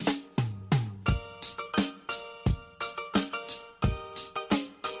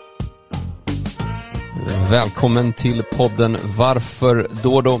Välkommen till podden Varför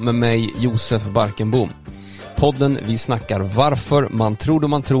då med mig Josef Barkenbom. Podden vi snackar varför man tror det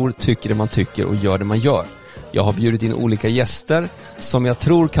man tror, tycker det man tycker och gör det man gör. Jag har bjudit in olika gäster som jag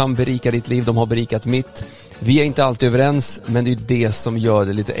tror kan berika ditt liv. De har berikat mitt. Vi är inte alltid överens, men det är det som gör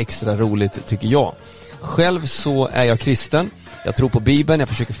det lite extra roligt tycker jag. Själv så är jag kristen. Jag tror på Bibeln, jag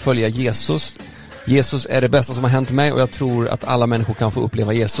försöker följa Jesus. Jesus är det bästa som har hänt mig och jag tror att alla människor kan få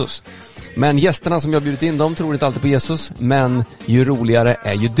uppleva Jesus. Men gästerna som jag bjudit in, de tror inte alltid på Jesus, men ju roligare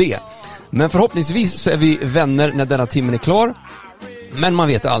är ju det. Men förhoppningsvis så är vi vänner när denna timmen är klar. Men man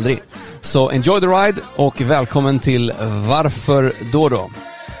vet aldrig. Så enjoy the ride och välkommen till Varför då?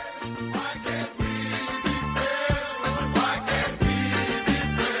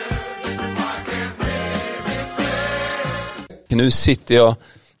 Nu sitter jag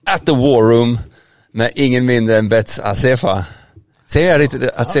at the war room med ingen mindre än Betz Assefa. Säger jag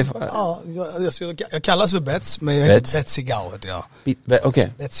riktigt Assefa? Ja, jag kallas för Betz, men jag heter Betz heter jag.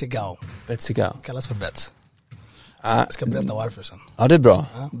 Okej. Betz kallas för Betz. Ska berätta varför sen. Ja, det är bra.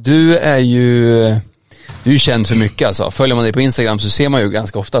 Ja. Du är ju känd för mycket alltså. Följer man dig på Instagram så ser man ju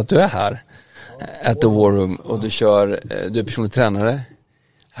ganska ofta att du är här at the war room och du är personlig tränare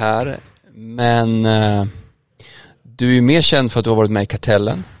här. Men du är mer känd för att du har varit med i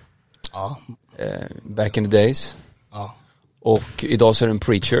Kartellen. Ja. Back in the days. Ja. Och idag så är du en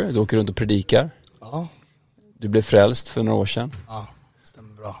preacher. Du åker runt och predikar. Ja. Du blev frälst för några år sedan. Ja,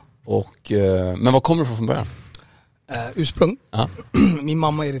 stämmer bra. Och, men vad kommer du från början? Ursprung. Aha. Min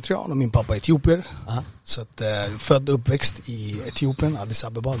mamma är eritrean och min pappa är etiopier. Aha. Så att född och uppväxt i Etiopien, Addis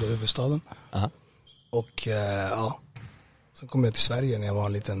Abeba, då huvudstaden. Aha. Och ja, sen kom jag till Sverige när jag var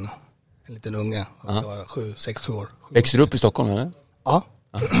en liten unge. Jag var 6-7 år. Växte du upp i Stockholm eller? Ja,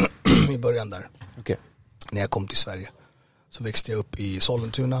 i början där. Okay. När jag kom till Sverige så växte jag upp i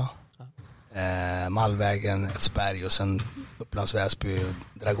Sollentuna, Mallvägen, Edsberg och sen Upplands Väsby,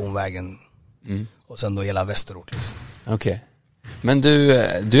 Dragonvägen och sen då hela västerort. Liksom. Okej. Okay. Men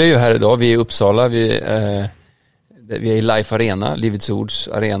du är ju här idag, vi är i Uppsala, vi är i Life Arena, Livets Ords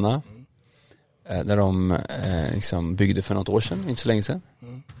arena, där de liksom byggde för något år sedan, inte så länge sedan.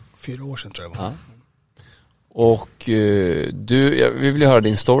 4 år sedan tror jag. Ja. Och vi vill höra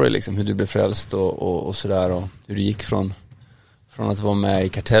din story liksom, hur du blev frälst och sådär och hur du gick från att vara med i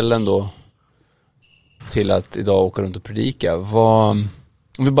Kartellen då till att idag åka runt och predika. Om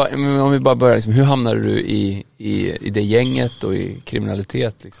vi bara börjar liksom, hur hamnade du i det gänget och i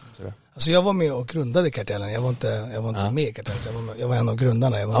kriminalitet liksom, sådär? Alltså jag var med och grundade Kartellen. Jag var inte med i Kartellen. Jag var en av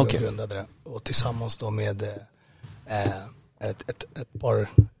grundarna. Jag var med och grundade det. Och tillsammans då med ett par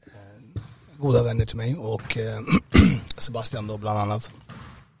goda vänner till mig och Sebastian då bland annat.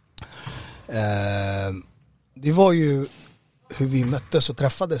 Det var ju hur vi möttes och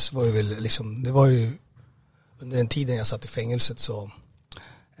träffades var ju väl liksom, det var ju under den tiden jag satt i fängelset så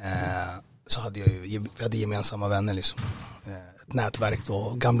hade vi hade gemensamma vänner liksom. Ett nätverk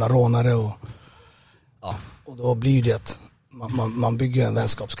då, gamla rånare och då blir det att man bygger en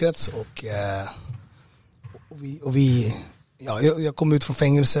vänskapskrets och jag kom ut från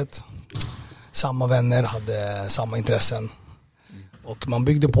fängelset. Samma vänner, hade samma intressen. Och man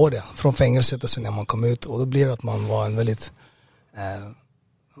byggde på det från fängelset och sen när man kom ut. Och då blev det att man var en väldigt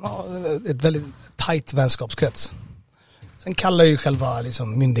ett väldigt tajt vänskapskrets. Sen kallar ju själva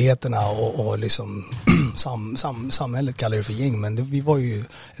liksom myndigheterna och liksom samhället kallar det för gäng. Men vi var ju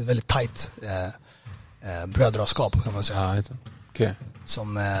ett väldigt tajt brödraskap kan man säga. Ja, okay.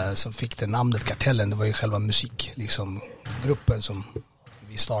 Som fick det namnet Kartellen. Det var ju själva musik liksom, gruppen som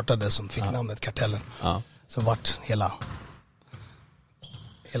vi startade som fick namnet Kartellen. Ja. Som vart hela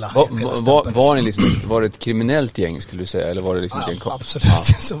var ni liksom, var det ett kriminellt gäng skulle du säga eller var det liksom ett gäng absolut,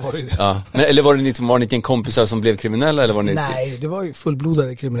 så var det. Ja. Men eller var det ett gäng kompisar som blev kriminella eller var ni? Nej, det var ju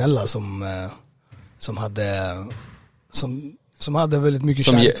fullblodade kriminella som hade väldigt mycket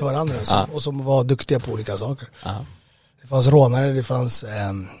kärlek för varandra och som var duktiga på olika saker. Aha. Det fanns rånare, det fanns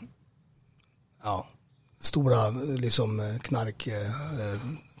stora liksom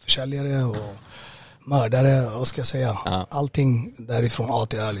knarkförsäljare och mördare, vad ska jag säga. Allting därifrån A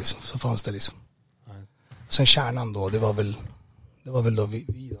till Ö liksom, så fanns det liksom. Sen kärnan då, det var väl då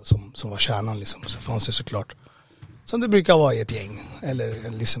vi då, som var kärnan liksom. Så fanns det såklart som det brukar vara i ett gäng eller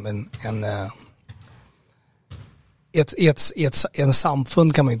liksom en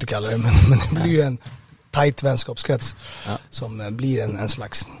samfund kan man ju inte kalla det, men det blir ju en tajt vänskapskrets som blir en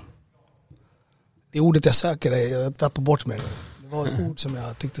slags, det ordet jag söker, jag tappar bort mig. Det var ett ord som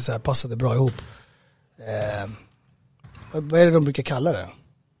jag tyckte så här passade bra ihop. Vad är det de brukar kalla det?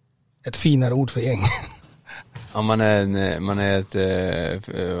 Ett finare ord för gäng.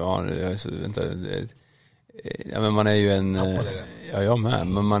 Ja, men man är ju en... Ja, jag med.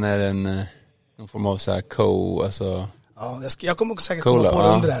 Men man är någon form av så här alltså... Ja, jag kommer säkert komma på det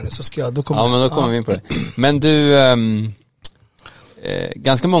under det här nu. Så ska jag, då kommer men då kommer vi in på det. Men du...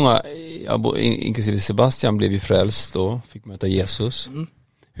 ganska många, inklusive Sebastian, blev ju frälst då. Fick möta Jesus.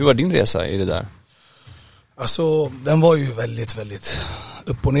 Hur var din resa i det där? Alltså, den var ju väldigt, väldigt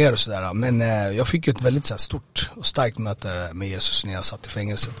upp och ner och sådär. Men jag fick ju ett väldigt så här, stort och starkt möte med Jesus när jag satt i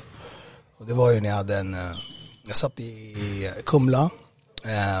fängelset. Och det var ju när jag hade jag satt i Kumla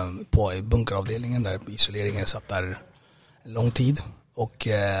på bunkeravdelningen där på isoleringen. Jag satt där en lång tid. Och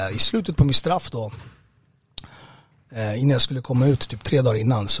i slutet på min straff då, innan jag skulle komma ut typ 3 dagar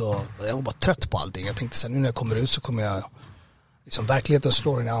innan, så jag var bara trött på allting. Jag tänkte så här, nu när jag kommer ut så kommer jag liksom verkligheten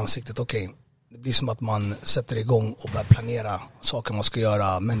slår in i ansiktet. Okej. Det blir som att man sätter igång och börjar planera saker man ska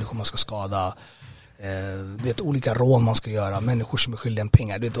göra, människor man ska skada, olika rån man ska göra, människor som är skyldiga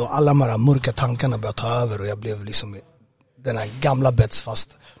pengar. Och alla de här mörka tankarna började ta över och jag blev liksom den här gamla Betz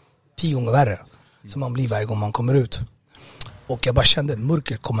fast 10 gånger värre som man blir varje gång man kommer ut. Och jag bara kände ett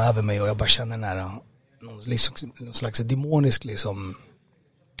mörker komma över mig och jag bara kände någon slags demonisk liksom,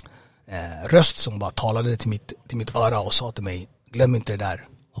 röst som bara talade till mitt öra och sa till mig, glöm inte det där.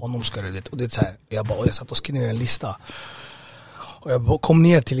 Honom ska du det. Och det är så här, jag satt och skrev en lista. Och jag kom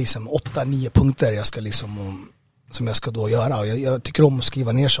ner till liksom 8-9 punkter jag ska liksom, som jag ska då göra. Och jag tycker om att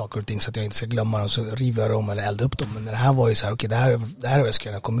skriva ner saker och ting så att jag inte ska glömma dem, så river jag dem eller eldar upp dem. Men det här var ju så här, okej, det här är vad jag ska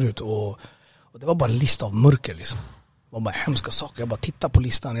göra när jag kommer ut. Och det var bara en lista av mörker liksom. Det var bara hemska saker. Jag bara tittade på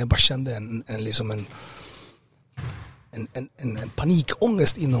listan och jag bara kände en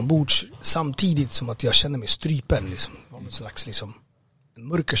panikångest inombords samtidigt som att jag kände mig strypen liksom. Det var en slags liksom en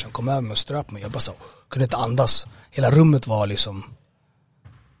mörker som kom över mig och ströp mig. Jag bara så kunde inte andas. Hela rummet var liksom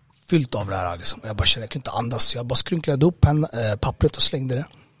fyllt av det här liksom. Jag bara kände jag kunde inte andas. Så jag bara skrynklade upp pappret och slängde det.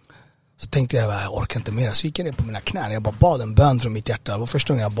 Så tänkte jag orkar inte mer. Så gick jag ner på mina knän. Jag bara bad en bön från mitt hjärta. Det var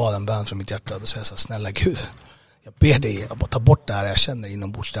första gången jag bad en bön från mitt hjärta. Då sa jag så här, snälla Gud, jag ber dig, jag bara ta bort det här jag känner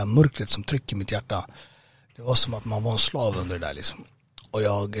inombords, det här mörkret som trycker mitt hjärta. Det var som att man var en slav under det där liksom. Och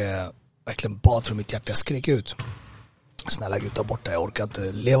jag verkligen bad från mitt hjärta. Jag skrek ut, snälla Gud, ta bort det. Jag orkar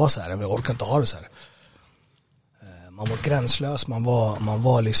inte leva så här. Jag orkar inte ha det så här. Man var gränslös. Man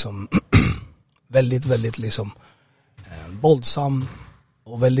var liksom väldigt, väldigt liksom våldsam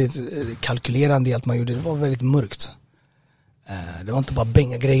och väldigt kalkylerande i allt man gjorde. Det var väldigt mörkt. Det var inte bara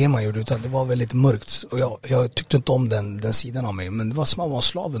bänga grejer man gjorde, utan det var väldigt mörkt. Och jag tyckte inte om den sidan av mig. Men det var som att man var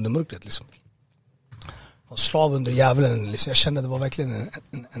slav under mörkret liksom. Och slav under djävulen liksom. Jag kände att det var verkligen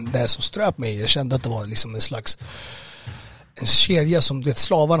det som ströp mig. Jag kände att det var liksom en kedja som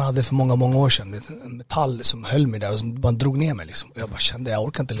slavarna hade för många, många år sedan. En metall som höll mig där och som bara drog ner mig liksom. Och jag bara kände, jag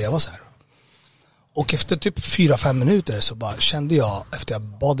orkar inte leva så här. Och efter typ 4-5 minuter så bara kände jag, efter jag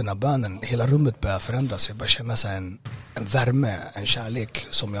bad den här bönen, hela rummet började förändras. Jag bara kände så här en värme, en kärlek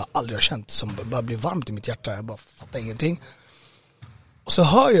som jag aldrig har känt, som bara blev varmt i mitt hjärta. Jag bara fattar ingenting. Och så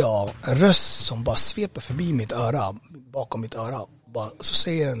hör jag en röst som bara sveper förbi mitt öra, bakom mitt öra. Så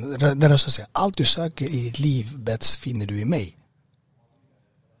säger den rösten säger, allt du söker i ditt liv, Betz, finner du i mig.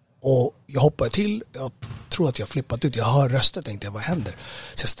 Och jag hoppar till, jag tror att jag flippat ut. Jag hör rösten, tänkte jag, vad händer?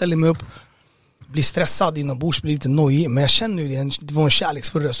 Så jag ställer mig upp, blir stressad inombords, blir lite nojig. Men jag känner ju det var en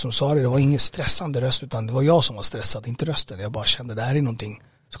kärleksfull röst som sa det. Det var ingen stressande röst, utan det var jag som var stressad, inte rösten. Jag bara kände, det här är någonting.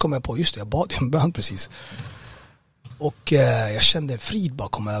 Så kom jag på, just det, jag bad en bön precis. Och jag kände en frid bara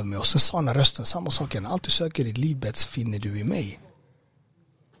komma över mig. Och sen sa den här rösten samma sak igen. Allt du söker i ditt liv, Betz, finner du i mig.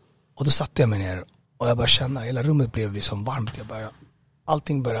 Och då satte jag mig ner och jag bara kände, hela rummet blev liksom varmt.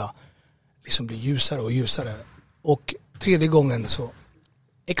 Allting började liksom bli ljusare och ljusare. Och 3:e gången så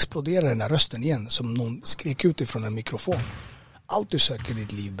exploderade den här rösten igen, som någon skrek ut ifrån en mikrofon. Allt du söker i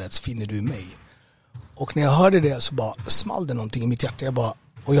ditt liv, Betz, finner du i mig. Och när jag hörde det så bara small det någonting i mitt hjärta. Jag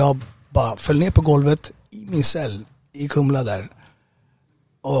bara föll ner på golvet i min cell i Kumla där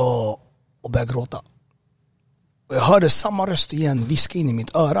och började gråta. Och jag hörde samma röst igen viska in i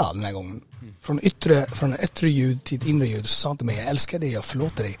mitt öra den här gången. Från ett yttre ljud till ett inre ljud så sa han till mig, jag älskar dig, jag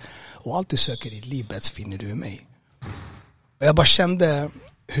förlåter dig. Och allt du söker i ditt liv, Betz, finner du i mig. Och jag bara kände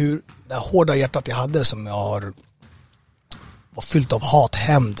hur det hårda hjärtat jag hade, som var fyllt av hat,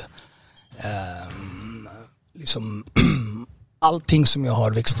 hämnd. Liksom allting som jag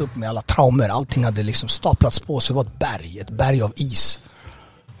har växt upp med, alla traumer, allting hade liksom staplats på. Så det var ett berg av is.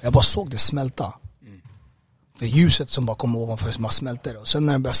 Jag bara såg det smälta. För ljuset som bara kom ovanför som bara smälter. Och sen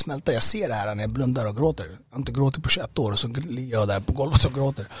när det börjar smälta, jag ser det här när jag blundar och gråter. Jag har inte gråtit på 21 år och så ligger jag där på golvet och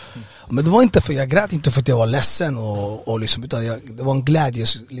gråter. Men det var inte för, jag grät inte för att jag var ledsen och liksom, utan det var en glädje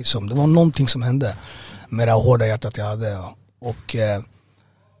liksom. Det var någonting som hände med det hårda hjärtat jag hade. Och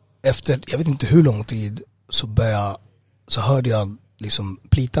efter, jag vet inte hur lång tid, så hörde jag liksom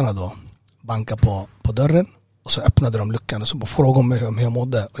plitarna då banka på dörren. Och så öppnade de luckan och så bara frågade mig om jag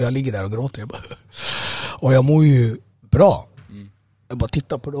mådde. Och jag ligger där och gråter. Och jag mår ju bra. Jag bara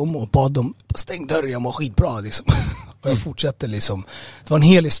tittar på dem och bad dem, stäng dörren, jag mår skitbra liksom. Och jag fortsätter liksom. Det var en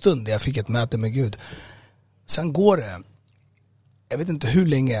helig stund där jag fick ett möte med Gud. Sen går det, jag vet inte hur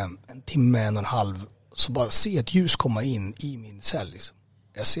länge, en timme, 1,5, så bara ser ett ljus komma in i min cell liksom.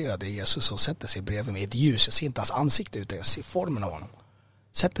 Jag ser att det är Jesus som sätter sig bredvid mig. Ett ljus, jag ser inte hans ansikte utan jag ser formen av honom.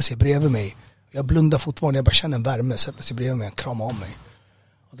 Sätter sig bredvid mig. Jag blundar fortfarande, jag bara känner en värme. Sätter sig bredvid mig och kramar om mig.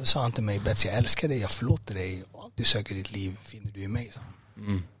 Och då sa han till mig, Betz, jag älskar dig, jag förlåter dig. Och allt du söker i ditt liv finner du i mig.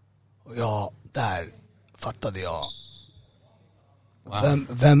 Och där fattade jag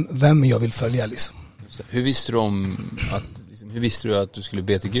vem jag vill följa liksom. Hur visste du att du skulle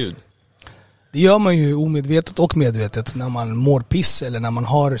be till Gud? Det gör man ju omedvetet och medvetet när man mår piss eller när man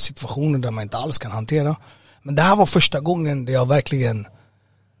har situationer där man inte alls kan hantera. Men det här var första gången där jag verkligen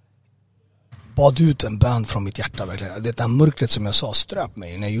bad ut en bön från mitt hjärta verkligen. Det där mörkret som jag sa ströp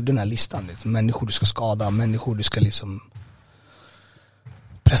mig när jag gjorde den här listan. Liksom, människor du ska skada, människor du ska liksom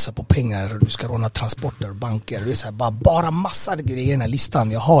pressa på pengar, du ska råna transporter, banker. Det är så här, bara massor av grejer i den här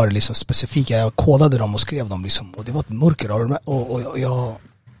listan. Jag har liksom specifika, jag kodade dem och skrev dem liksom. Och det var ett mörker och jag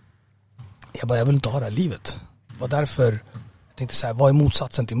vill inte ha det här livet. Det var därför jag tänkte så här, vad är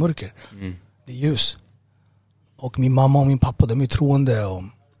motsatsen till mörker? Det är ljus. Och min mamma och min pappa, de är troende och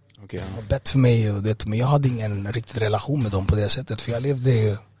har bett för mig. Och det, men jag hade ingen riktig relation med dem på det sättet. För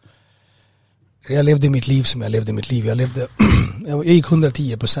jag levde mitt liv som jag levde mitt liv. Jag gick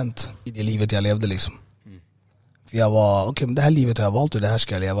 110% i det livet jag levde liksom. För jag var, men det här livet har jag valt och det här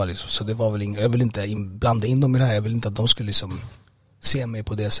ska jag leva liksom. Så det var väl jag vill inte blanda in dem i det här. Jag vill inte att de skulle liksom se mig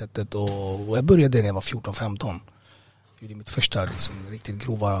på det sättet. Och jag började när jag var 14-15. Jag gjorde mitt första liksom, riktigt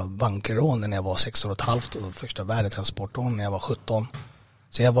grova bankerrån när jag var 16,5 och första värdetransportrån när jag var 17.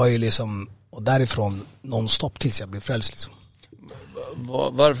 Så jag var ju liksom, och därifrån nonstop tills jag blev frälst liksom.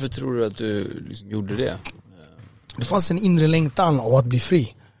 Varför tror du att du liksom gjorde det? Det fanns en inre längtan av att bli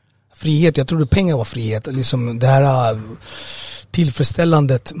fri. Frihet, jag trodde pengar var frihet. Liksom det här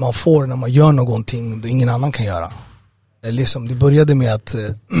tillfredsställandet man får när man gör någonting ingen annan kan göra. Det började med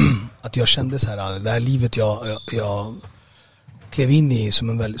att jag kände så här, det här livet jag klev in i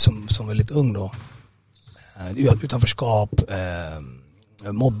som väldigt ung då. Utanförskap,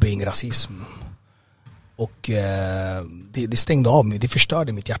 mobbing, rasism. Och det stängde av mig, det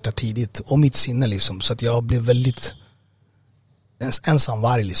förstörde mitt hjärta tidigt och mitt sinne liksom. Så att jag blev väldigt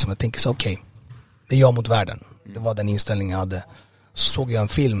ensamvarg liksom. Jag tänkte så okej, det är jag mot världen. Det var den inställningen jag hade. Så såg jag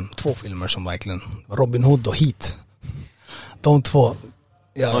två filmer som verkligen, Robin Hood och Heat. De två,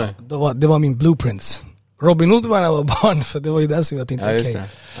 det var min blueprints. Robin Hood var när jag var barn, för det var ju det som jag tänkte okej.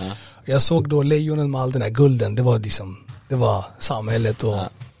 Jag såg då lejonen med all den här gulden, det var samhället och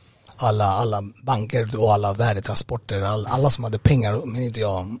alla banker och alla värdetransporter, alla som hade pengar, men inte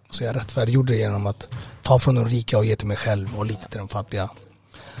jag. Så jag rättfärdiggjorde det genom att ta från de rika och ge till mig själv och lite till de fattiga.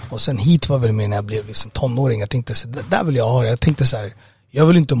 Och sen hit var väl med när jag blev liksom tonåring. Jag tänkte så där vill jag ha det. Jag tänkte så här, jag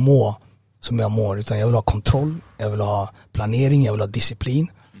vill inte må som jag mår, utan jag vill ha kontroll, jag vill ha planering, jag vill ha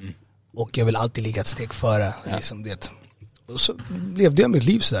disciplin. Och jag vill alltid ligga ett steg före liksom det. Och så levde jag mitt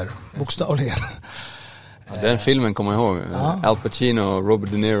liv så där, bokstavligen. Ja, den filmen kommer jag ihåg. Al Pacino och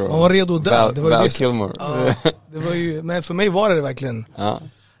Robert De Niro. Man var redo att dö. Val Kilmer. Det var ju, men för mig var det verkligen.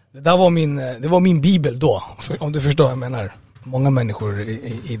 Det där var min bibel då, om du förstår vad jag menar. Många människor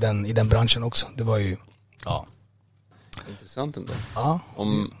i den branschen också. Det var ju intressant ändå. Ja.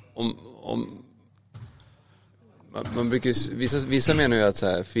 Om man brukar vissa menar ju att så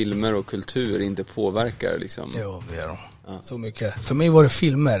här, filmer och kultur inte påverkar liksom. Jo, det gör de. Så mycket. För mig var det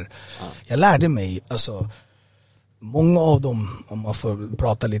filmer. Jag lärde mig, alltså många av dem, om man får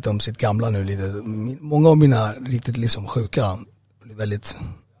prata lite om sitt gamla nu lite, många av mina riktigt liksom sjuka, väldigt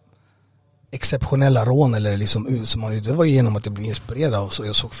exceptionella rån eller liksom, det var genom att jag blev inspirerad och så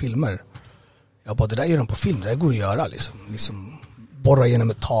jag såg filmer. Jag bara, det där gör de på film, det där går att göra liksom borra genom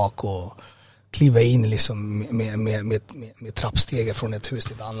ett tak och kliva in liksom med trappsteg från ett hus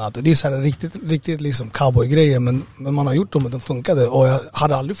till ett annat. Och det är så här riktigt liksom cowboy-grejer, men man har gjort dem och de funkade. Och jag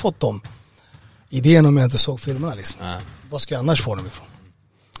hade aldrig fått dem idén om jag inte såg filmerna liksom. Vad ska jag annars få dem ifrån?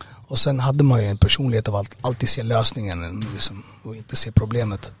 Och sen hade man ju en personlighet av att alltid se lösningen liksom, och inte se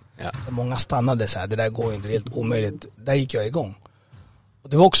problemet. Många stannade så här, det där går inte, helt omöjligt. Där gick jag igång. Och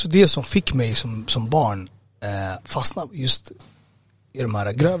det var också det som fick mig som barn fastna just i de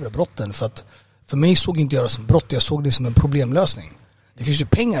här grövre brotten. För att för mig såg inte jag det som brott, jag såg det som en problemlösning. Det finns ju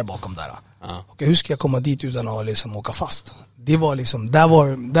pengar bakom där. Och hur ska jag komma dit utan att liksom åka fast? Det var liksom,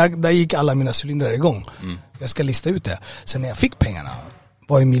 där gick alla mina cylindrar igång. Jag ska lista ut det. Sen när jag fick pengarna,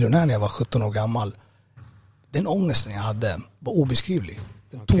 var jag miljonär när jag var 17 år gammal. Den ångesten jag hade var obeskrivlig.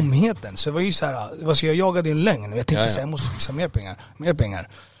 Den tomheten. Så det var ju så här, jag jagade en lögn. Jag tänkte så här, jag måste fixa mer pengar.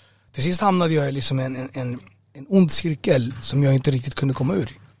 Till sist hamnade jag liksom en ond cirkel som jag inte riktigt kunde komma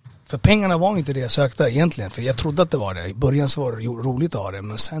ur. För pengarna var inte det jag sökte egentligen. För jag trodde att det var det. I början så var det roligt att ha det.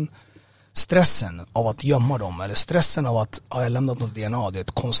 Men sen stressen av att gömma dem. Eller stressen av att jag lämnat något DNA. Det är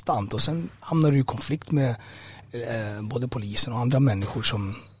ett konstant. Och sen hamnar du i konflikt med både polisen och andra människor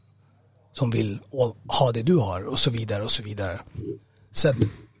som vill ha det du har. Och så vidare och så vidare. Så att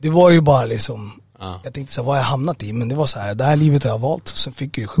det var ju bara liksom... Jag tänkte så här, vad jag hamnat i. Men det var så här, det här livet har jag valt. Sen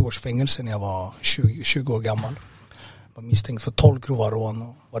fick jag 7 års fängelse när jag var 20 år gammal. Var misstänkt för 12 grova rån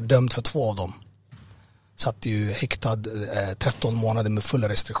och var dömd för 2 av dem. Satt ju häktad 13 månader med fulla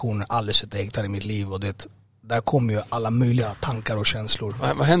restriktioner. Aldrig suttit häktad i mitt liv. Och där kommer ju alla möjliga tankar och känslor.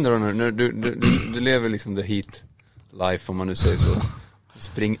 Vad händer då när du lever liksom the heat life, om man nu säger så?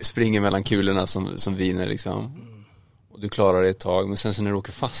 Springer mellan kulorna som viner liksom. Och du klarar det ett tag. Men sen så när du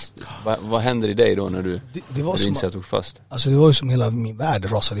åker fast, vad händer i dig då när du inser att du åker fast? Alltså det var ju som hela min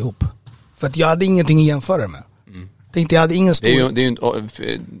värld rasade ihop. För att jag hade ingenting att jämföra med. Tänkte jag hade ingen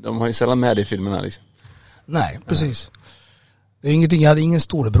stor... de har ju sällan med det i filmerna liksom. Nej, precis. Det är ingenting, jag hade ingen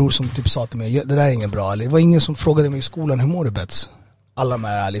storebror som typ sa till mig, det där är inget bra. Eller det var ingen som frågade mig i skolan, hur mår du Betz? Alla de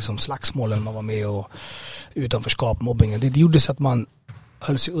här liksom slagsmålen man var med och utanförskap, mobbingen. Det gjorde så att man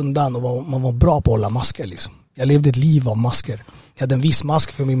höll sig undan och man var bra på att hålla masker liksom. Jag levde ett liv av masker. Jag hade en viss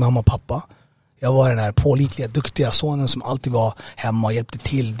mask för min mamma och pappa. Jag var den här pålitliga, duktiga sonen som alltid var hemma och hjälpte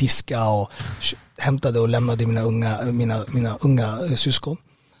till, diska och hämtade och lämnade mina unga syskon.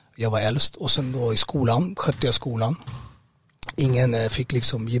 Jag var äldst. Och sen då i skolan, skötte jag skolan. Ingen fick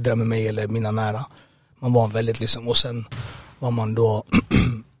liksom jiddra med mig eller mina nära. Man var väldigt liksom, och sen var man då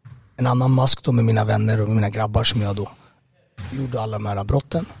en annan mask då med mina vänner och mina grabbar som jag då gjorde alla de här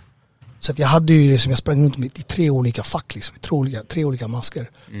brotten. Så att jag hade ju liksom, jag sprang runt i 3 olika fack liksom, tre olika masker.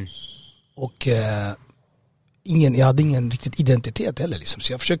 Och jag hade ingen riktigt identitet heller liksom.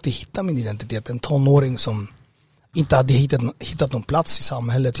 Så jag försökte hitta min identitet. En tonåring som inte hade hittat någon plats i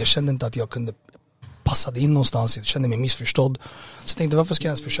samhället. Jag kände inte att jag kunde passa in någonstans. Jag kände mig missförstådd. Så jag tänkte, varför ska jag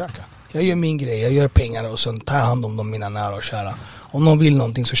ens försöka? Jag gör min grej, jag gör pengar och sen tar jag hand om mina nära och kära. Om någon vill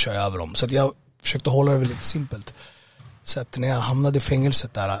någonting så kör jag över dem. Så att jag försökte hålla det lite simpelt. Så att när jag hamnade i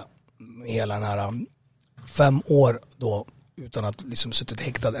fängelset där med hela den här 5 år då utan att liksom suttit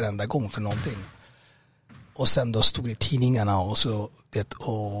häktad en enda gång för någonting. Och sen då stod det i tidningarna och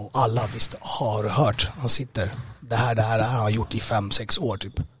alla visste, har hört, han sitter, det här har han gjort i 5-6 år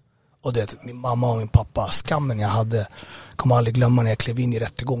typ. Och min mamma och min pappa, skammen jag hade, kommer aldrig glömma när jag klev in i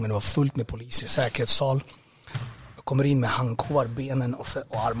rättegången. Det var fullt med poliser i säkerhetssal. Jag kommer in med handkovar, benen och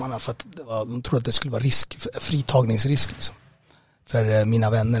armarna för att de trodde att det skulle vara fritagningsrisk liksom. För mina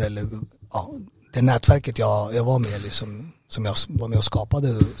vänner eller det nätverket jag var med liksom, som jag var med och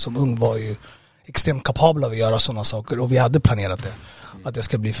skapade som ung var ju extremt kapabla att göra sådana saker och vi hade planerat det, att jag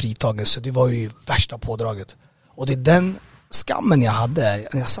ska bli fritagen, så det var ju värsta pådraget. Och det är den skammen jag hade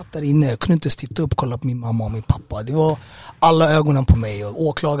när jag satt där inne, jag kunde inte titta upp och kolla på min mamma och min pappa. Det var alla ögonen på mig och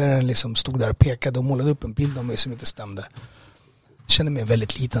åklagaren liksom stod där och pekade och målade upp en bild av mig som inte stämde. Jag kände mig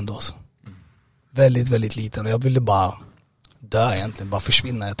väldigt liten då. Väldigt, väldigt liten och jag ville bara dö egentligen, bara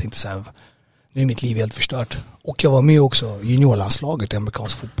försvinna. Jag tänkte så här, nu är mitt liv helt förstört. Och jag var med också i juniorlandslaget i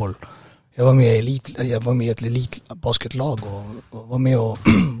amerikansk fotboll. Jag var med i ett elitbasketlag och var med och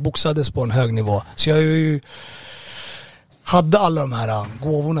boxades på en hög nivå. Så jag hade alla de här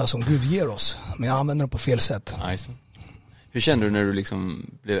gåvorna som Gud ger oss, men jag använde dem på fel sätt. Nice. Hur kände du när du liksom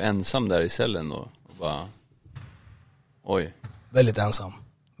blev ensam där i cellen då? Och bara, oj. Väldigt ensam,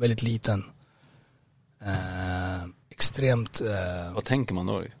 väldigt liten. Extremt vad tänker man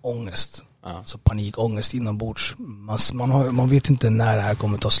då? Ångest. Så panikångest inombords. Man vet inte när det här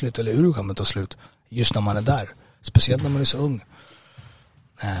kommer ta slut eller hur det kommer ta slut just när man är där. Speciellt när man är så ung.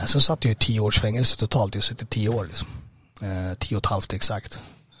 Så satt jag i 10 års fängelse totalt. Jag satt i 10 år liksom. 10,5 exakt.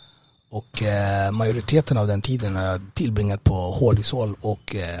 Och majoriteten av den tiden har jag tillbringat på hårdisol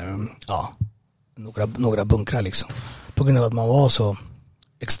och några bunkrar liksom. På grund av att man var så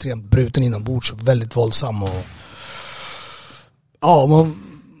extremt bruten inombords och väldigt våldsam och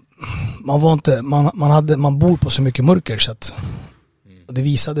man bor på så mycket mörker så att det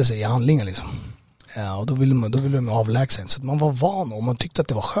visade sig i handlingen liksom. Och då ville man avlägsa. Så att man var van och man tyckte att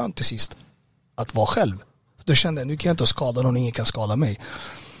det var skönt till sist att vara själv. För då kände jag, nu kan jag inte skada någon, ingen kan skada mig.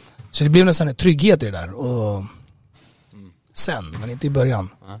 Så det blev nästan en trygghet i det där. Och sen, men inte i början.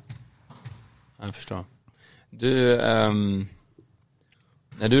 Ja. Jag förstår. Du,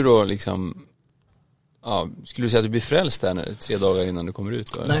 när du då liksom, skulle du säga att du blir frälst där 3 dagar innan du kommer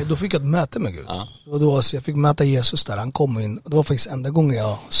ut? Då, eller? Nej, då fick jag ett möte med Gud. Ja. Och då, så jag fick möta Jesus där, han kom in. Det var faktiskt enda gången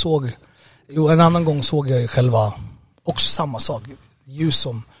jag såg, en annan gång såg jag ju själva, också samma sak, ljus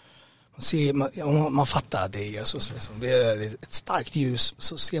som man fattar att det är Jesus liksom. Det är ett starkt ljus,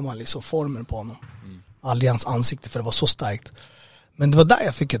 så ser man liksom formen på honom. Aldrig hans ansikte, för det var så starkt. Men det var där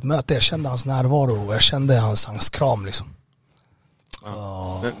jag fick ett möte. Jag kände hans närvaro och jag kände hans kram liksom.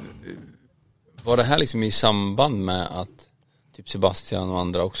 Men, var det här liksom i samband med att typ Sebastian och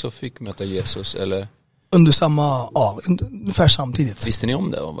andra också fick möta Jesus, eller? Under ungefär samtidigt. Visste ni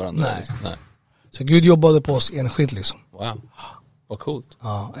om det av varandra? Nej. Liksom? Nej. Så Gud jobbade på oss enskilt liksom. Wow. Vad coolt.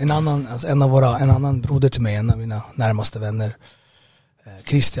 Ja, en annan broder till mig, en av mina närmaste vänner,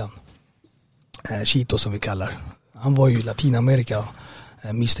 Christian Chito som vi kallar. Han var ju i Latinamerika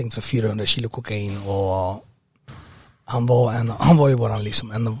misstänkt för 400 kilo kokain, och han var ju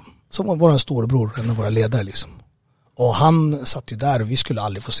våran storebror, en av våra ledare liksom. Och han satt ju där och vi skulle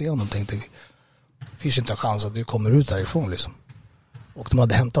aldrig få se honom, tänkte vi. Det finns inte en chans att du kommer ut därifrån liksom. Och de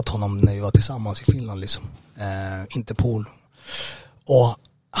hade hämtat honom när vi var tillsammans i Finland liksom. Interpol. Och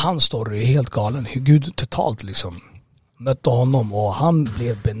hans story är helt galen. Hur Gud totalt liksom mötte honom och han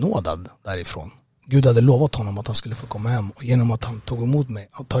blev benådad därifrån. Gud hade lovat honom att han skulle få komma hem, och genom att han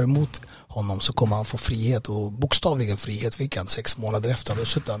tar emot honom så kommer han få frihet, och bokstavligen frihet fick han 6 månader efter. Han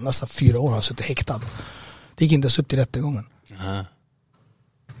suttit nästan 4 år, han suttit häktad. Det gick inte ens upp till rättegången.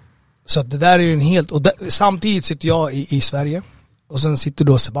 Så att det där är ju en helt, och samtidigt sitter jag i Sverige, och sen sitter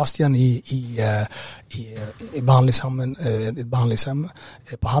då Sebastian i behandlingshem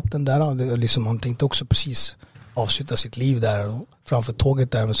på Hatten där. Liksom, han tänkte också precis avsluta sitt liv där, och framför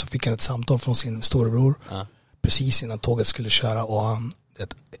tåget där, men så fick han ett samtal från sin storebror precis innan tåget skulle köra, och han,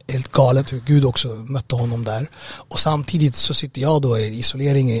 helt galet hur Gud också mötte honom där. Och samtidigt så sitter jag då i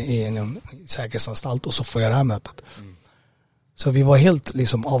isolering i en säkerhetsanstalt, och så får jag det här mötet. Så vi var helt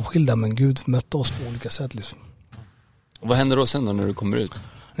liksom avskilda, men Gud mötte oss på olika sätt liksom. Och vad händer då sen då när du kommer ut?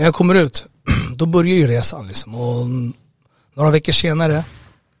 När jag kommer ut, då börjar ju resan liksom, och några veckor senare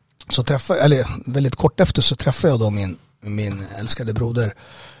så väldigt kort efter så träffar jag då min älskade broder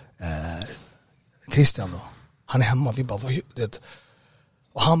Christian då. Han är hemma, vi bara,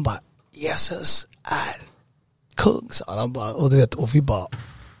 och han bara, Jesus är kung, så han bara, och vi bara,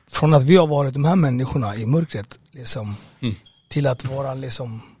 från att vi har varit de här människorna i mörkret liksom, till att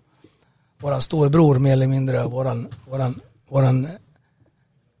våran storebror mer eller mindre, våran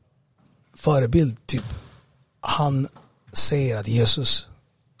förebild typ, han säger att Jesus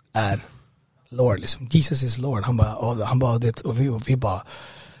är Lord liksom. Jesus is Lord. Han bara det, och vi bara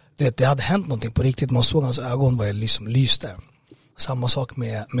det hade hänt någonting på riktigt. Man såg hans ögon var liksom lyste. Samma sak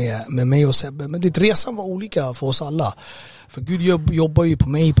med mig och Sebbe. Men resan var olika för oss alla. För Gud jobbar ju på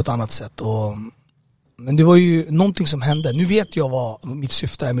mig på ett annat sätt, men det var ju någonting som hände. Nu vet jag vad mitt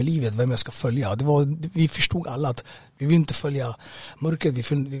syfte är med livet, vem jag ska följa. Vi förstod alla att vi vill inte följa mörkret, vi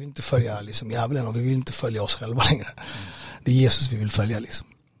vill inte följa liksom djävulen, och vi vill inte följa oss själva längre. Det är Jesus vi vill följa liksom.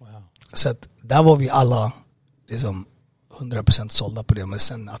 Wow. Så att där var vi alla liksom 100% sålda på det. Men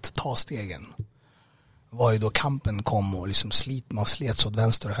sen att ta stegen var ju då kampen kom, och liksom man slets åt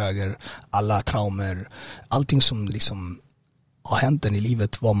vänster och höger. Alla traumer, allting som liksom har hänt en i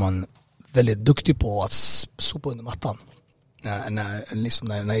livet var man väldigt duktig på att sopa under mattan.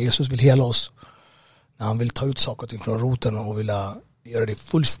 När Jesus vill hela oss, när han vill ta ut saker och ting från roten och vill göra det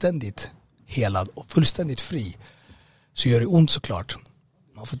fullständigt helad och fullständigt fri, så gör det ont såklart.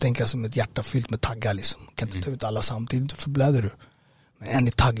 Man får tänka som ett hjärta fyllt med taggar liksom. Kan inte ta ut alla samtidigt, då förblöder du. Men en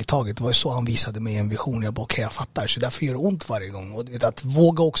i tagg i taget, det var ju så han visade mig en vision. Jag bara, okej, jag fattar, så därför gör det ont varje gång. Och att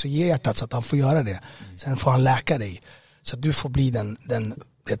våga också ge hjärtat så att han får göra det. Sen får han läka dig, så att du får bli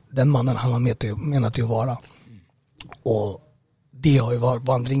den mannen han har menat till att vara. Och det har ju varit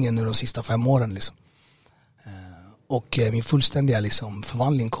vandringen nu de sista 5 åren liksom. Och min fullständiga liksom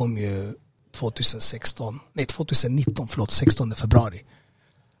förvandling kom ju 2019, 16 februari.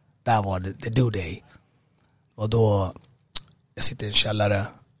 Där var det the due day. Och då jag sitter i en källare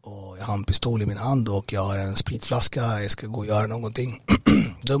och jag har en pistol i min hand och jag har en spritflaska. Jag ska gå och göra någonting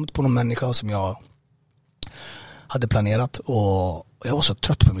dumt på någon människa som jag hade planerat, och jag var så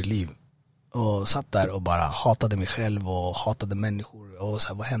trött på mitt liv och satt där och bara hatade mig själv och hatade människor, och så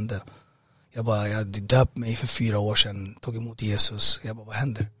här, vad hände? Jag döpt mig för 4 år sedan, tog emot Jesus. Jag bara, vad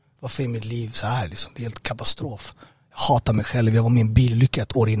händer? Varför är mitt liv så här liksom? Det är helt katastrof. Jag hatar mig själv. Jag var med en bilolycka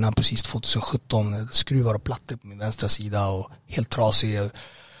 1 år innan, precis 2017. Skruvar och plattor på min vänstra sida och helt trasig.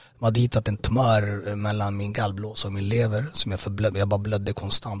 De hade hittat en tumör mellan min gallblåsa och min lever som jag bara blödde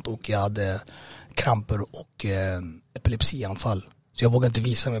konstant, och jag hade kramper och epilepsianfall. Så jag vågade inte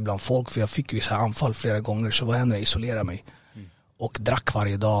visa mig bland folk, för jag fick ju så här anfall flera gånger, så var jag ändå isolerade mig. Och drack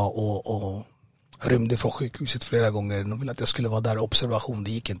varje dag och rymde från sjukhuset flera gånger. De ville att jag skulle vara där i observation,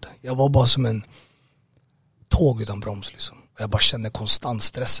 det gick inte. Jag var bara som en tåg utan broms liksom. Och jag bara kände konstant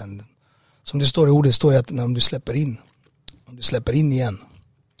stressen. Som det står i ordet, står det att när du släpper in igen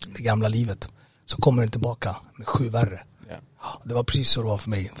det gamla livet, så kommer den tillbaka med 7 värre. Yeah. Det var precis så det var för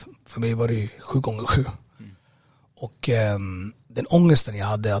mig. För mig var det 7 gånger 7. Och den ångesten jag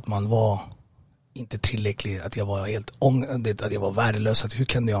hade, att man var inte tillräcklig, att jag var helt att jag var värdelös, att hur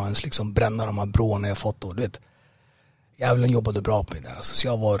kunde jag ens liksom bränna de här bråarna jag fått då, du vet. Jävlen jobbade bra på mig där, alltså, så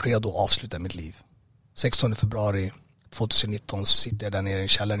jag var redo att avsluta mitt liv. 16 februari 2019 så sitter jag där nere i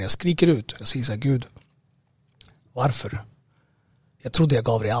källaren, jag skriker ut, jag säger så här: Gud, varför? Jag trodde jag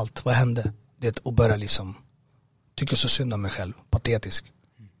gav dig allt, vad hände? Det och börja liksom tycker så synd om mig själv, patetisk.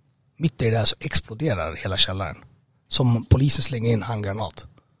 Mitt i det där så exploderar hela källaren. Som polisen slänger in en handgranat.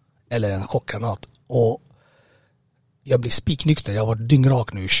 Eller en chockgranat. Och jag blir spiknykter. Jag har varit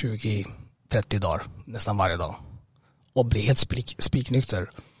dyngrak nu 20-30 dagar. Nästan varje dag. Och blir helt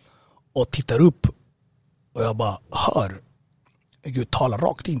spiknykter. Och tittar upp. Och jag bara hör Gud tala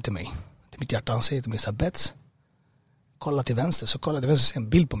rakt in till mig. Till mitt hjärta. Han säger till mig så här: Betz, kolla till vänster. Så kolla till vänster och ser en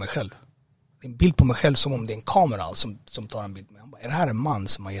bild på mig själv. Det är en bild på mig själv som om det är en kamera som tar en bild på mig. Han bara: är det här en man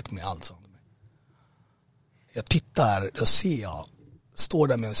som har gett mig allt? Jag tittar och ser jag står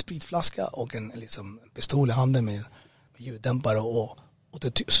där med en spritflaska och en liksom pistol i handen med ljuddämpare, och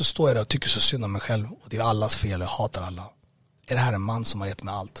så står jag där och tycker så synd om mig själv, och det är allas fel, jag hatar alla. Är det här en man som har gett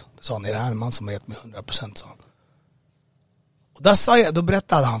mig allt? Det sa han, är det här en man som har gett mig 100%? Sa han. Och där sa jag, då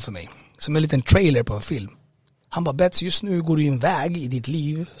berättade han för mig som en liten trailer på en film. Han bara: Betz, just nu går du en väg i ditt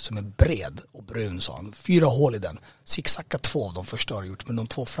liv som är bred och brun, sa han. 4 hål i den. Zigzacka 2 av de första har gjort, men de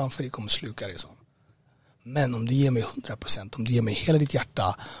 2 framför dig kommer sluka dig, sa han. Men om du ger mig 100%, om du ger mig hela ditt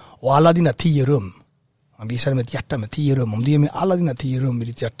hjärta och alla dina 10 rum. Han visade mig ett hjärta med 10 rum. Om du ger mig alla dina 10 rum i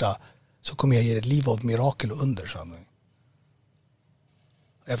ditt hjärta, så kommer jag ge dig ett liv av mirakel och under, sa han.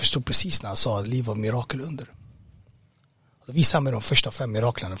 Jag förstod precis när han sa liv av mirakel och under. Då visade han mig de första 5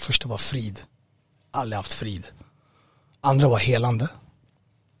 miraklerna. Den första var frid. Alla haft frid. Andra var helande.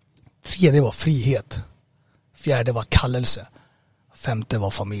 3:e var frihet. 4:e var kallelse. 5:e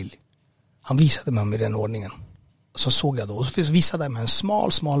var familj. Han visade mig med den ordningen. Så såg jag då. Och så visade han mig en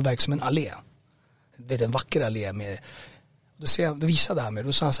smal väg som en allé. Det är en vacker allé med. Då visade han mig.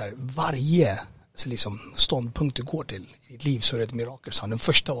 Då sa han så här: varje så liksom ståndpunkt du går till i ditt liv så är det ett mirakel. Så den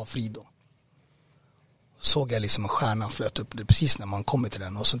första var frid då. Så såg jag liksom en stjärna flöt upp det precis när man kommer till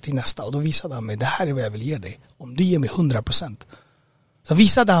den. Och så till nästa. Och då visade han mig: det här är vad jag vill ge dig. Om du ger mig 100%. Så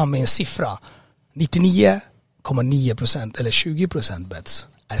visade han mig en siffra. 99,9% eller 20% Betz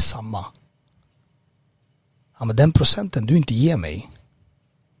är samma. Ja, men den procenten du inte ger mig,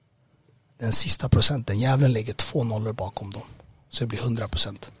 den sista procenten, jävlen lägger 2 nollor bakom dem. Så det blir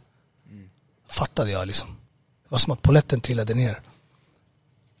 100%. Fattade jag liksom. Det var som att poletten trillade ner.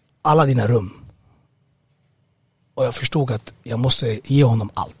 Alla dina rum. Och jag förstod att jag måste ge honom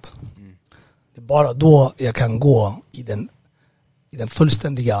allt. Det är bara då jag kan gå i den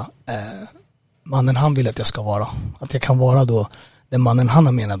fullständiga mannen han vill att jag ska vara. Att jag kan vara då den mannen han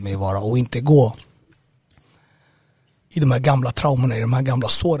har menat mig vara, och inte gå i de här gamla traumorna, i de här gamla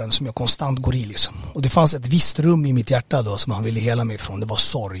såren som jag konstant går i liksom. Och det fanns ett visst rum i mitt hjärta då som han ville hela mig ifrån. Det var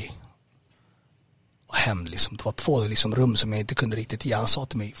sorg och hämnd liksom. Det var 2 liksom rum som jag inte kunde riktigt ge. Han sa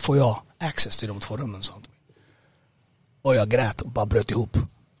till mig: får jag access till de 2 rummen? Sa han till mig. Och jag grät och bara bröt ihop.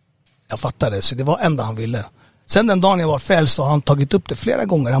 Jag fattade, så det var enda han ville. Sen den dagen jag var fel så har han tagit upp det flera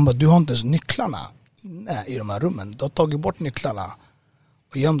gånger. Han bara: du har inte ens nycklarna inne i de här rummen. Du har tagit bort nycklarna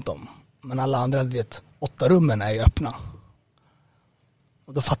och gömt dem. Men alla andra, vet, 8 rummen är ju öppna.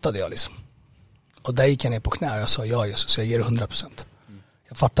 Och då fattade jag liksom. Och där gick jag ner på knä och jag sa: ja Jesus, jag ger det 100%.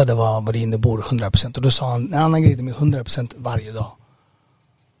 Jag fattade vad det innebär 100%. Och då sa han en annan grej med 100% varje dag.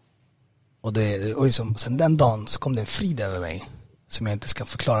 Och liksom, sen den dagen så kom det en frid över mig som jag inte ska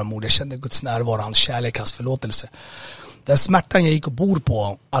förklara med ord. Jag kände Guds närvaro, hans kärlek, hans förlåtelse. Den smärtan jag gick och bor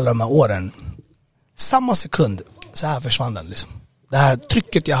på alla de här åren, samma sekund så här försvann den liksom. Det här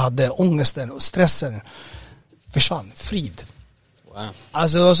trycket jag hade, ångesten och stressen försvann, frid. Wow.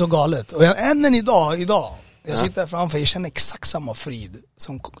 Alltså det var så galet. Och än idag jag sitter framför, jag känner exakt samma frid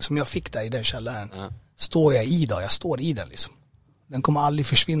som jag fick där i den källaren. Står jag i idag, jag står i den liksom. Den kommer aldrig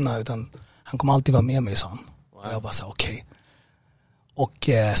försvinna, utan han kommer alltid vara med mig, sa han. Wow. Och jag bara sa okej. Och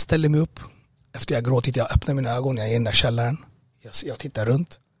ställer mig upp. Efter jag gråtit, jag öppnar mina ögon, jag är i den där källaren. Jag tittar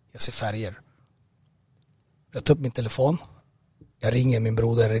runt. Jag ser färger. Jag tar upp min telefon. Jag ringer min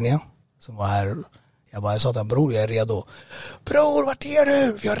broder René som var här. Jag sa till honom, bror, jag är redo. Bror, vart är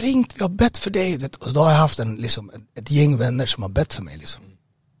du? Vi har ringt, vi har bett för dig. Och då har jag haft ett gäng vänner som har bett för mig. Liksom.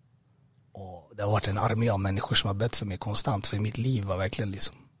 Och det har varit en armé av människor som har bett för mig konstant. För mitt liv var verkligen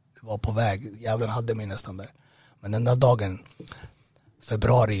liksom, det var på väg. Jävlen hade mig nästan där. Men den där dagen,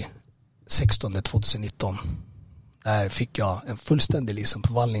 februari 16 2019, där fick jag en fullständig liksom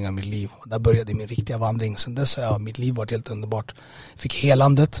förvandling av mitt liv. Och där började min riktiga vandring. Sen dess har mitt liv varit helt underbart. Fick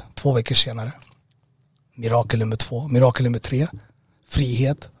helandet 2 veckor senare. Mirakel nummer 2. Mirakel nummer 3.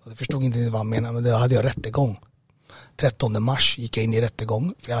 Frihet. Jag förstod inte vad han menade, men då hade jag rättegång. 13 mars gick jag in i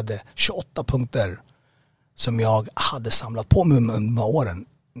rättegång. För jag hade 28 punkter som jag hade samlat på mig under de här åren.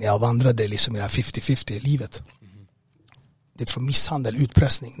 När jag vandrade liksom i det här 50-50 i livet. Det är från misshandel,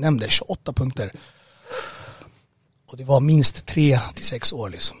 utpressning. Nämnde 28 punkter. Och det var minst 3 till 6 år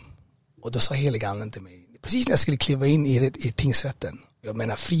liksom. Och då sa heliganden till mig, precis när jag skulle kliva in i tingsrätten. Jag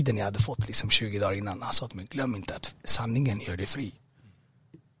menar friden jag hade fått liksom 20 dagar innan. Han sa till mig, glöm inte att sanningen gör dig fri.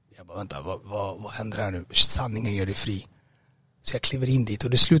 Jag bara, vänta, vad händer här nu? Sanningen gör dig fri. Så jag kliver in dit och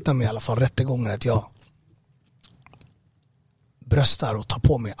det slutar med i alla fall rättegången att jag bröstar och tar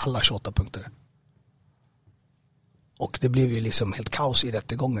på mig alla 28 punkter. Och det blev ju liksom helt kaos i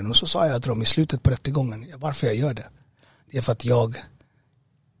rättegången. Och så sa jag till dem i slutet på rättegången, varför jag gör det. Det är för att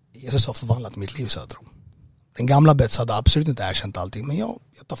Jesus har förvandlat mitt liv, sa jag till dem. Den gamla Betz hade absolut inte erkänt allting. Men jag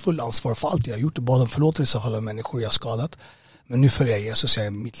tar full ansvar för allt jag har gjort. Och bad om förlåtelse för alla människor jag har skadat. Men nu följer jag Jesus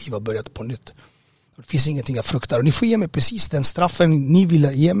och mitt liv har börjat på nytt. Det finns ingenting jag fruktar. Och ni får ge mig precis den straffen ni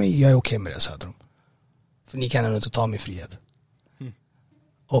vill ge mig. Jag är okej med det, sa jag till dem. För ni kan ändå inte ta min frihet.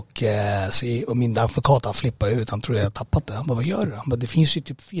 Och min advokat, han flippade ut. Han trodde jag tappat det. Han bara, vad gör du? Han bara, det finns ju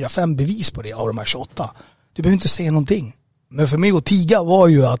typ 4-5 bevis på det av de här 28. Du behöver inte säga någonting. Men för mig att tiga var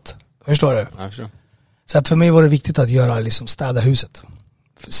ju att, förstår du? Jag förstår. Så att för mig var det viktigt att göra liksom städa huset.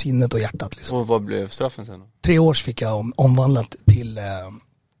 För sinnet och hjärtat liksom. Och vad blev straffen sen då? 3 år fick jag omvandlat till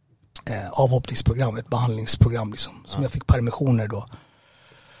avhoppningsprogram, ett behandlingsprogram liksom. Som jag fick permissioner då.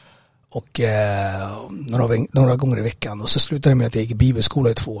 Och några gånger i veckan. Och så slutade det med att jag gick i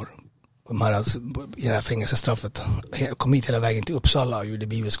bibelskola i 2 år. I det här fängelsestraffet. Jag kom hit hela vägen till Uppsala och gjorde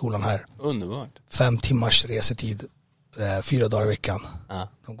bibelskolan här. Underbart. 5 timmars resetid. 4 dagar i veckan.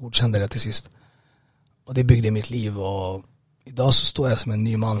 De godkände det till sist. Och det byggde mitt liv. Och idag så står jag som en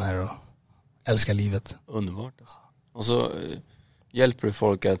ny man här och älskar livet. Underbart alltså. Och så hjälper du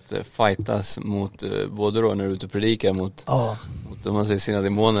folk att fightas mot, både då när du är ute och predikar mot om man säger sina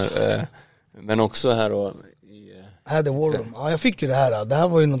demoner, men också här då här the war room. Ja, jag fick ju det här. Det här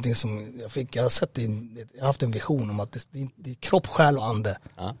var ju någonting som jag fick. Jag har haft en vision om att det är kropp, själ och ande.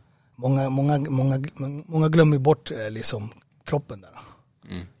 Ja. Många glömmer bort liksom kroppen där.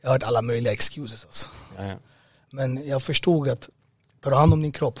 Jag har hört alla möjliga excuses alltså. Ja. Men jag förstod att ta hand om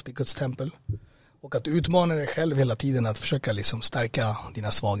din kropp, det är Guds tempel. Och att du utmanar dig själv hela tiden att försöka liksom stärka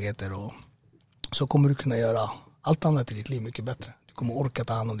dina svagheter. Och så kommer du kunna göra allt annat i ditt liv mycket bättre. Du kommer orka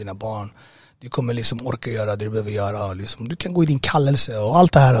ta hand om dina barn. Du kommer liksom orka göra det du behöver göra. Liksom. Du kan gå i din kallelse och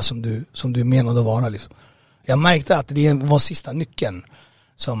allt det här som du menade att vara. Liksom. Jag märkte att det var sista nyckeln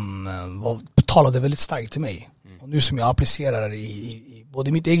som talade väldigt starkt till mig. Och nu som jag applicerar i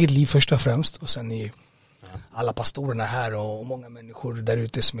både mitt eget liv först och främst och sen i alla pastorerna här och många människor där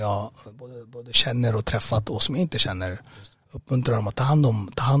ute som jag både känner och träffat och som jag inte känner, uppmuntrar dem att ta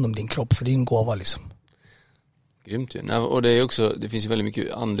hand om din kropp, för det är en gåva liksom. Grymt ju. Och det är också, det finns ju väldigt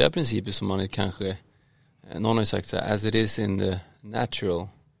mycket andliga principer som man kanske, någon har ju sagt så här, as it is in the natural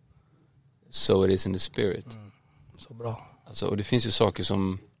so it is in the spirit. Så bra. Alltså, och det finns ju saker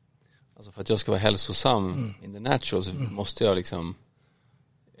som, alltså för att jag ska vara hälsosam in the natural så måste jag liksom,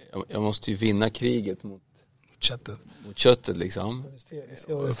 jag måste ju vinna kriget mot köttet liksom.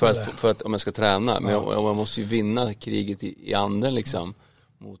 För att om jag ska träna, men jag måste ju vinna kriget i anden liksom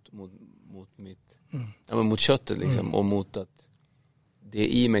mot köttet liksom, och mot att det är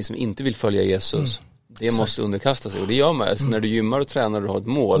i mig som inte vill följa Jesus. Det måste underkasta sig, och det gör man. Alltså när du gymmar och tränar och du har ett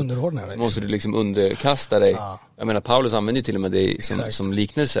mål så måste du liksom underkasta dig. Jag menar, Paulus använder ju till och med det som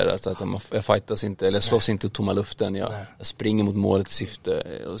liknelse, alltså att jag fightas inte, eller slåss inte tomma luften, jag springer mot målet i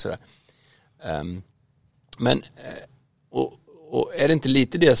syfte och sådär. Men och är det inte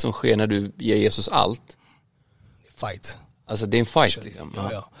lite det som sker när du ger Jesus allt? Fight. Alltså det är en fight liksom.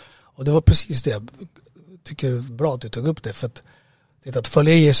 Ja. Och det var precis det jag tycker bra att du tog upp det, för att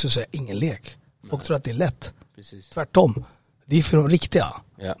följa Jesus är ingen lek. Folk tror att det är lätt. Precis. Tvärtom. Det är för de riktiga.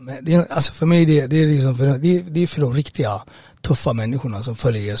 Ja. Men det är, alltså för mig det är liksom det är för de riktiga tuffa människorna som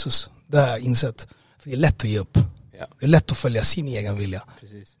följer Jesus. Det har jag insett. För det är lätt att ge upp. Ja. Det är lätt att följa sin egen vilja.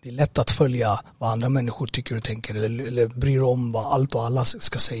 Precis. Det är lätt att följa vad andra människor tycker och tänker eller bryr om vad allt och alla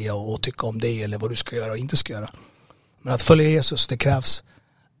ska säga och tycka om dig eller vad du ska göra och inte ska göra. Men att följa Jesus, det krävs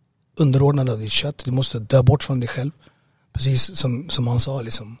underordnad av ditt kött. Du måste dö bort från dig själv. Precis som han sa,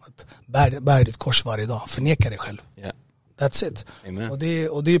 liksom, att bär ditt kors varje dag. Förneka dig själv. Yeah. That's it. Amen. Och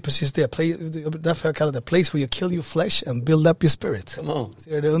det är precis det. Därför jag kallar det place where you kill your flesh and build up your spirit. Come on.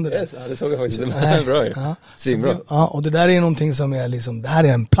 Ser du det under det? Yes, ja, det såg jag faktiskt. Det är bra. Ja. Svinbra. Ja, och det där är någonting som är liksom, det här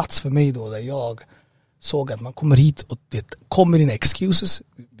är en plats för mig då där jag såg att man kommer hit och det kommer dina excuses,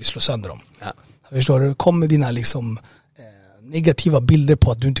 vi slår sönder dem. Ja. Förstår du? Kommer dina liksom negativa bilder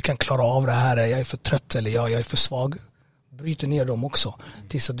på att du inte kan klara av det här, jag är för trött eller jag är för svag. Bryter ner dem också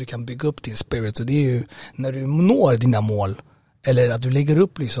tills att du kan bygga upp din spirit. Och det är ju när du når dina mål eller att du lägger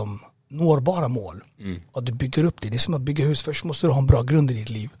upp liksom nårbara mål och du bygger upp det. Det är som att bygga hus. Först måste du ha en bra grund i ditt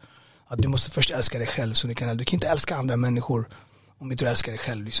liv. Att du måste först älska dig själv. Så du kan inte älska andra människor om inte du älskar dig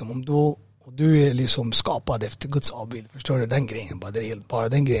själv. Liksom. Om du är liksom skapad efter Guds avbild. Förstår du? Den grejen, bara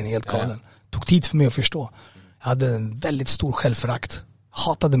den grejen är helt galen. Tog tid för mig att förstå. Jag hade en väldigt stor självförakt.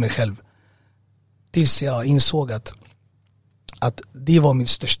 Hatade mig själv. Tills jag insåg att det var min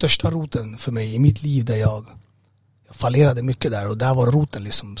största roten för mig i mitt liv där jag fallerade mycket där och där var roten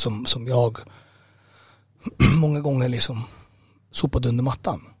liksom som jag många gånger liksom sopade under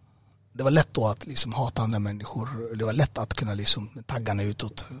mattan. Det var lätt då att liksom hata andra människor. Det var lätt att kunna liksom taggarna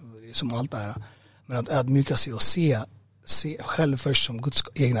utåt liksom allt det här. Men att ödmjuka sig och se själv först som Guds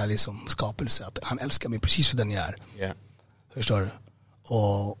egna liksom skapelse, att han älskar mig precis för den jag är. Yeah. Förstår du?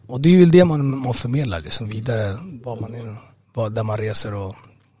 Och det är ju det man förmedlar liksom vidare vad man är. Där man reser och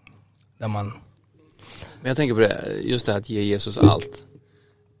där man... Men jag tänker på det, just det här att ge Jesus allt.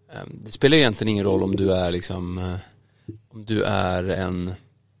 Det spelar egentligen ingen roll om du är liksom, om du är en,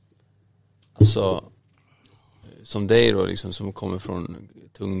 alltså som dig då liksom, som kommer från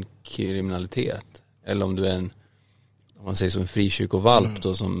tung kriminalitet, eller om du är en, om man säger som en frikyrkovalp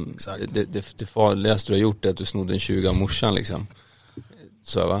då, som det farligaste du har gjort är att du snodde en 20 av morsan liksom.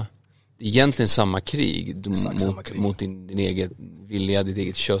 Så va? Egentligen samma krig mot din egen vilja, ditt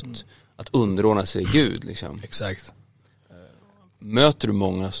eget kött, att underordna sig Gud liksom. Exakt. Möter du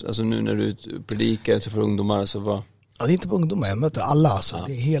många, alltså nu när du predikar för ungdomar, så vad? Ja, det är inte på ungdomar, jag möter alla alltså. Ja.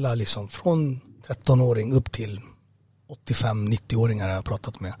 Det är hela liksom från 13-åring upp till 85-90-åringar jag har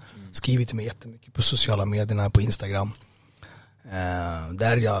pratat med. Skrivit till mig jättemycket på sociala medierna, på Instagram.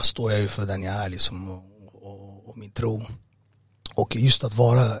 Där står jag ju för den jag är liksom, och min tro. Och just att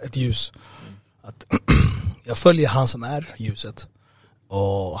vara ett ljus. Att jag följer han som är ljuset.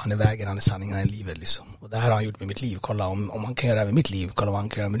 Och han är vägen, han är sanningen, han är livet liksom. Och det här har han gjort med mitt liv. Kolla om han kan göra det med mitt liv, kolla vad han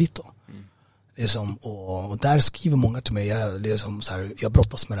kan göra med ditt då. Det är som, och där skriver många till mig, det är som så här, jag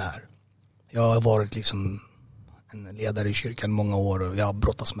brottas med det här. Jag har varit liksom en ledare i kyrkan många år och jag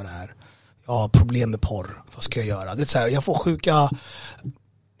brottas med det här. Jag har problem med porr, vad ska jag göra? Det är så här, jag får sjuka,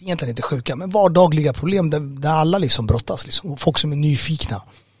 egentligen inte sjuka, men vardagliga problem där alla liksom brottas liksom. Folk som är nyfikna.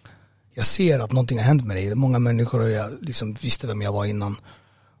 Jag ser att någonting har hänt med dig. Många människor, jag liksom visste vem jag var innan.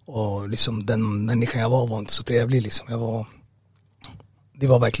 Och liksom den människan jag var inte så trevlig liksom. Det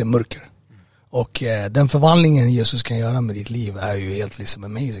var verkligen mörker. Och den förvandlingen Jesus kan göra med ditt liv är ju helt liksom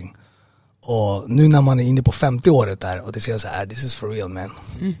amazing. Och nu när man är inne på 50-året där och det ser så här, this is for real man.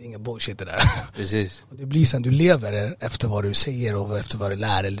 Det är inga bullshit det där. Precis. Och det blir sen, du lever efter vad du säger och efter vad du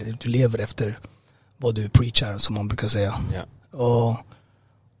lär, eller du lever efter vad du preachar, som man brukar säga. Ja.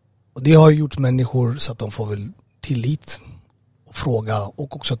 Och det har gjort människor så att de får väl tillit och fråga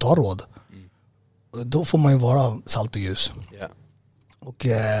och också ta råd. Och då får man ju vara salt och ljus. Ja. Och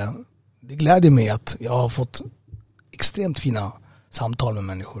det gläder mig att jag har fått extremt fina samtal med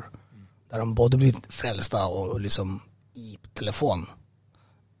människor. Där de både blivit frälsta och liksom i telefon.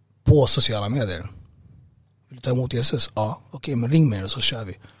 På sociala medier. Vill du ta emot Jesus? Ja, okej, men ring mig och så kör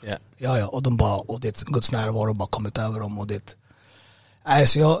vi. Yeah. Ja, och de bara, och det är Guds närvaro bara kommit över dem och det. Nej,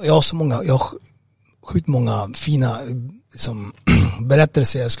 så jag har så många, jag har sjukt många fina liksom,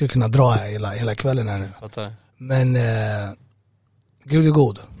 berättelser jag skulle kunna dra här hela kvällen här nu. Fattar. Men Gud är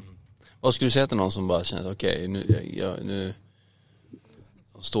god. Vad skulle du säga till någon som bara känner okej, nu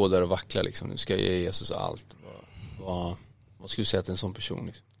står där och vacklar liksom, nu ska jag ge Jesus allt. Vad skulle du säga till en sån person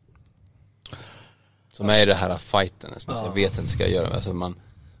liksom? Som är i det här fighten, som jag vet inte ska göra. Alltså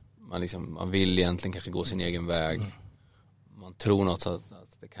man vill egentligen kanske gå sin egen väg. Man tror något att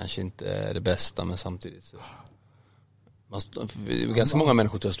det kanske inte är det bästa, men samtidigt så ganska många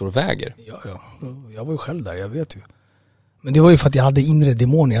människor tror jag står och väger. Ja. Jag var ju själv där, jag vet ju. Men det var ju för att jag hade inre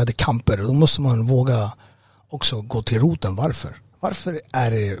demoner, jag hade kamper. Och då måste man våga också gå till roten. Varför?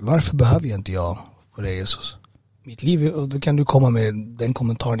 Varför behöver jag inte jag på det Jesus? Mitt liv, och då kan du komma med den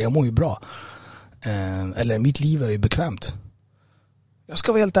kommentaren, jag mår ju bra. Eller mitt liv är ju bekvämt. Jag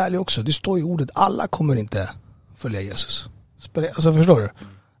ska vara helt ärlig också, det står i ordet, alla kommer inte följa Jesus. Alltså förstår du?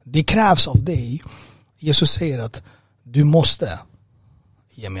 Det krävs av dig. Jesus säger att du måste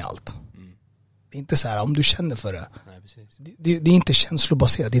ge mig allt. Det är inte så här om du känner för det. Nej, precis. Det är inte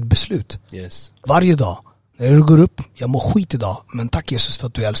känslobaserat, det är ett beslut. Yes. Varje dag. När du går upp, jag mår skit idag, men tack Jesus för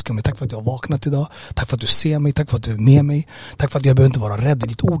att du älskar mig. Tack för att jag har vaknat idag. Tack för att du ser mig. Tack för att du är med mig. Tack för att jag behöver inte vara rädd.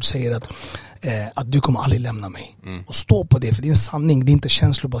 Ditt ord säger att du kommer aldrig lämna mig. Och stå på det, för det är en sanning. Det är inte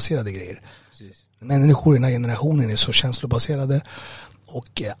känslobaserade grejer. Precis. Människor i den här generationen är så känslobaserade.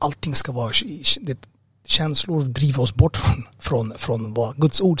 Och allting ska vara... Känslor driver oss bort från vad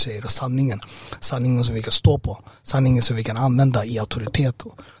Guds ord säger och sanningen. Sanningen som vi kan stå på. Sanningen som vi kan använda i auktoritet.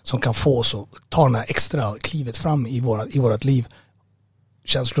 Som kan få oss att ta den här extra klivet fram i vårat liv.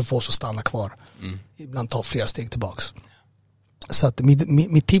 Känslor får oss att stanna kvar. Ibland ta flera steg tillbaks. Så att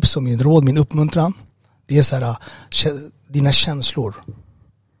mitt tips och min råd, min uppmuntran, det är så här: dina känslor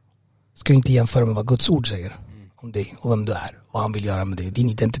ska inte jämföra med vad Guds ord säger om dig och vem du är. Vad han vill göra med dig. Din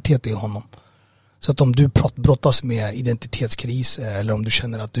identitet är honom. Så att om du brottas med identitetskris eller om du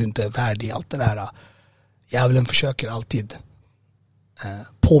känner att du inte är värdig, allt det där, djävulen försöker alltid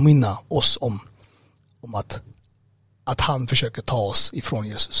påminna oss om att han försöker ta oss ifrån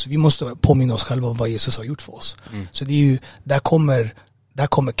Jesus. Vi måste påminna oss själva om vad Jesus har gjort för oss. Så det är ju, där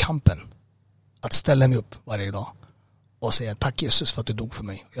kommer kampen. Att ställa mig upp varje dag och säga tack Jesus för att du dog för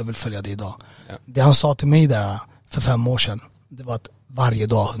mig. Jag vill följa dig idag. Ja. Det han sa till mig där för 5 år sedan, det var att varje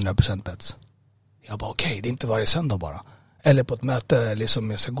dag 100% Betz. Jag bara okej, det är inte varje söndag bara. Eller på ett möte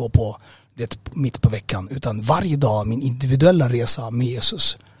liksom jag ska gå på det mitt på veckan. Utan varje dag, min individuella resa med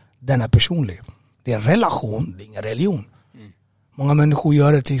Jesus, den är personlig. Det är en relation, det är ingen religion. Många människor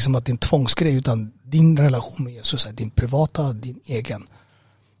gör det liksom att det är en tvångsgrej, utan din relation med Jesus är din privata, din egen.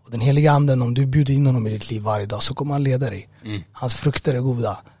 Och den heliga anden, om du bjuder in honom i ditt liv varje dag så kommer han leda dig. Hans frukter är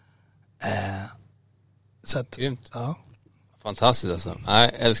goda. Så att, grymt. Ja. Fantastiskt alltså.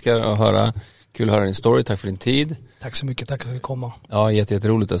 Nej, älskar att höra. Kul att höra din story, tack för din tid. Tack så mycket, tack för att vi kom. Ja,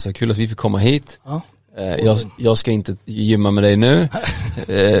 jätteroligt alltså. Kul att vi fick komma hit. Ja. Jag ska inte gymma med dig nu.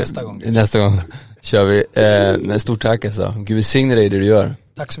 Nästa gång kör vi. Men stort tack alltså. Gud välsigne dig i det du gör.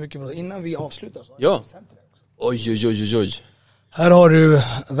 Tack så mycket. Innan vi avslutar så ja. Oj. Här har du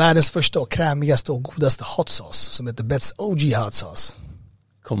världens första och krämigaste och godaste hot sauce som heter Betz OG hot sauce.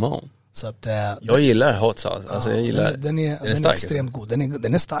 Come on. Så att, jag gillar hot sauce. Alltså, jag gillar, den är stark, extremt god.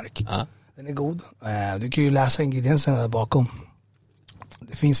 Den är stark. Ja. Den är god. Du kan ju läsa ingredienserna där bakom.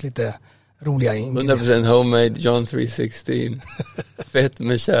 Det finns lite roliga ingredienser. 100% homemade, John 3:16. Fett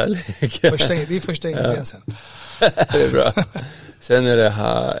med kärlek. Det är första ingrediensen. Det är bra. Sen är det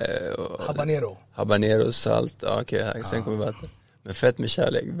habanero, salt. Okej, sen kommer vatten. Men fett med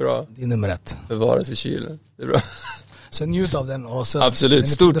kärlek, bra. Det är nummer 1. Förvaras i kylen. Det är bra. Så njut av den. Och så, absolut,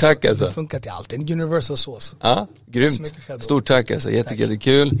 stort tack alltså. Det funkar till allt. En universal sås. Ja, grymt. Stort tack alltså,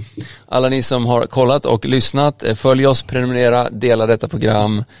 jättekul. Alla ni som har kollat och lyssnat, följ oss, prenumerera, dela detta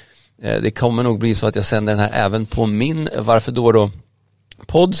program. Det kommer nog bli så att jag sänder den här även på min Varför då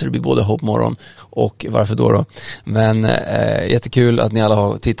podd, så det blir både Hopp morgon och Varför då. Men jättekul att ni alla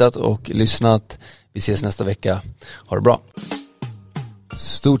har tittat och lyssnat. Vi ses nästa vecka. Ha det bra.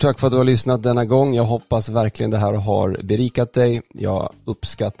 Stort tack för att du har lyssnat denna gång. Jag hoppas verkligen det här har berikat dig. Jag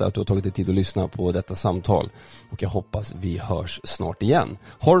uppskattar att du har tagit dig tid att lyssna på detta samtal. Och jag hoppas vi hörs snart igen.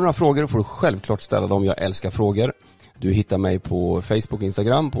 Har du några frågor får du självklart ställa dem. Jag älskar frågor. Du hittar mig på Facebook och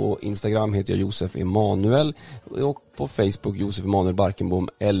Instagram. På Instagram heter jag Josef Emanuel. Och på Facebook Josef Emanuel Barkenbom.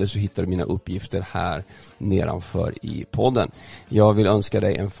 Eller så hittar du mina uppgifter här nedanför i podden. Jag vill önska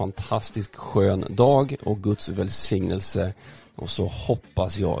dig en fantastisk skön dag och Guds välsignelse. Och så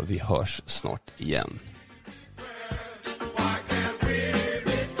hoppas jag vi hörs snart igen.